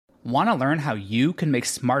Want to learn how you can make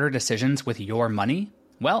smarter decisions with your money?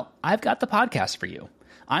 Well, I've got the podcast for you.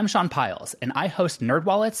 I'm Sean Piles, and I host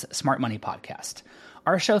NerdWallet's Smart Money Podcast.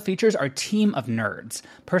 Our show features our team of nerds,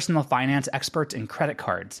 personal finance experts in credit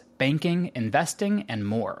cards, banking, investing, and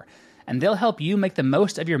more. And they'll help you make the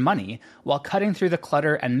most of your money while cutting through the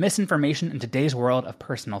clutter and misinformation in today's world of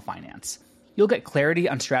personal finance. You'll get clarity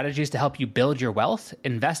on strategies to help you build your wealth,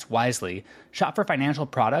 invest wisely, shop for financial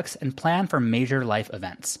products, and plan for major life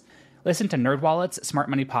events. Listen to NerdWallet's Smart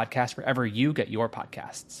Money Podcast wherever you get your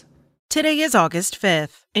podcasts. Today is August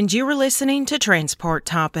 5th, and you are listening to Transport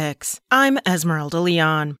Topics. I'm Esmeralda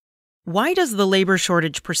Leon. Why does the labor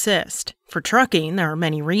shortage persist? For trucking, there are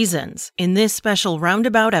many reasons. In this special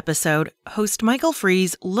roundabout episode, host Michael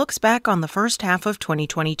Freeze looks back on the first half of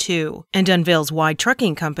 2022 and unveils why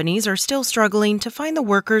trucking companies are still struggling to find the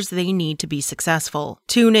workers they need to be successful.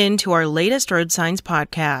 Tune in to our latest Road Signs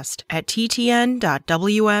podcast at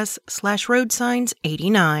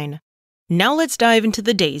ttn.ws/roadsigns89. Now let's dive into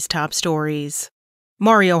the day's top stories.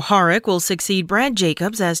 Mario Harik will succeed Brad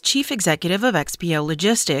Jacobs as chief executive of XPO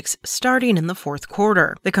Logistics starting in the fourth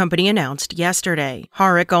quarter, the company announced yesterday.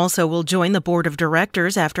 Harik also will join the board of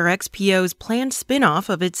directors after XPO's planned spin-off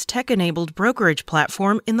of its tech-enabled brokerage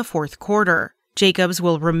platform in the fourth quarter. Jacobs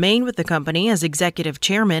will remain with the company as executive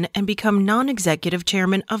chairman and become non-executive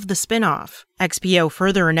chairman of the spin-off. XPO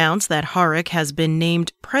further announced that Harik has been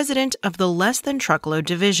named president of the less-than-truckload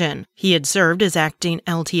division. He had served as acting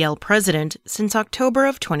LTL president since October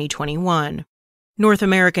of 2021. North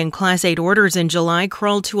American Class 8 orders in July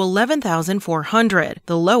crawled to 11,400,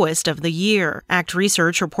 the lowest of the year. ACT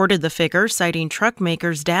Research reported the figure, citing truck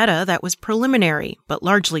makers' data that was preliminary, but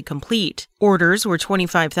largely complete. Orders were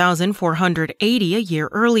 25,480 a year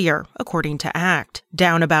earlier, according to ACT,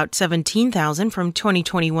 down about 17,000 from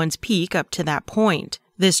 2021's peak up to that point.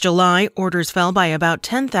 This July, orders fell by about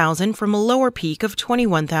 10,000 from a lower peak of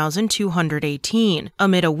 21,218,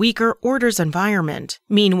 amid a weaker orders environment.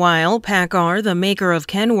 Meanwhile, PACCAR, the maker of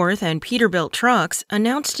Kenworth and Peterbilt trucks,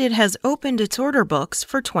 announced it has opened its order books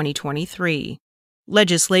for 2023.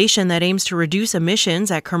 Legislation that aims to reduce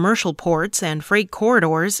emissions at commercial ports and freight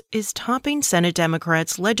corridors is topping Senate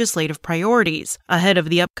Democrats' legislative priorities ahead of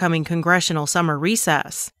the upcoming congressional summer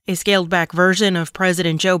recess. A scaled-back version of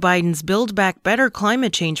President Joe Biden's Build Back Better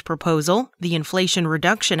climate change proposal, the Inflation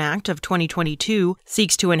Reduction Act of 2022,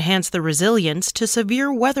 seeks to enhance the resilience to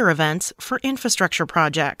severe weather events for infrastructure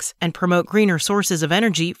projects and promote greener sources of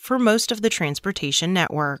energy for most of the transportation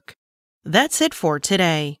network. That's it for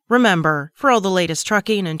today. Remember, for all the latest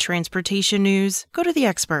trucking and transportation news, go to the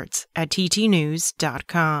experts at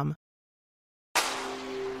ttnews.com.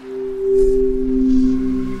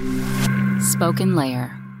 Spoken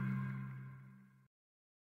Layer.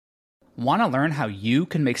 Want to learn how you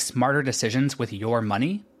can make smarter decisions with your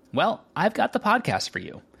money? Well, I've got the podcast for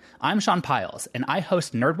you. I'm Sean Piles, and I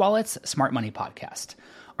host NerdWallet's Smart Money Podcast.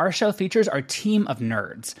 Our show features our team of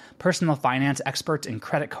nerds, personal finance experts in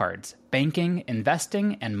credit cards, banking,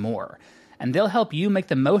 investing, and more. And they'll help you make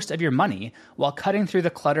the most of your money while cutting through the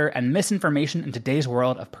clutter and misinformation in today's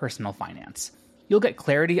world of personal finance. You'll get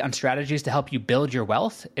clarity on strategies to help you build your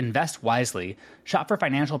wealth, invest wisely, shop for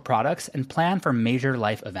financial products, and plan for major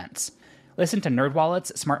life events. Listen to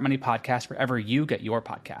NerdWallet's Smart Money Podcast wherever you get your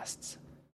podcasts.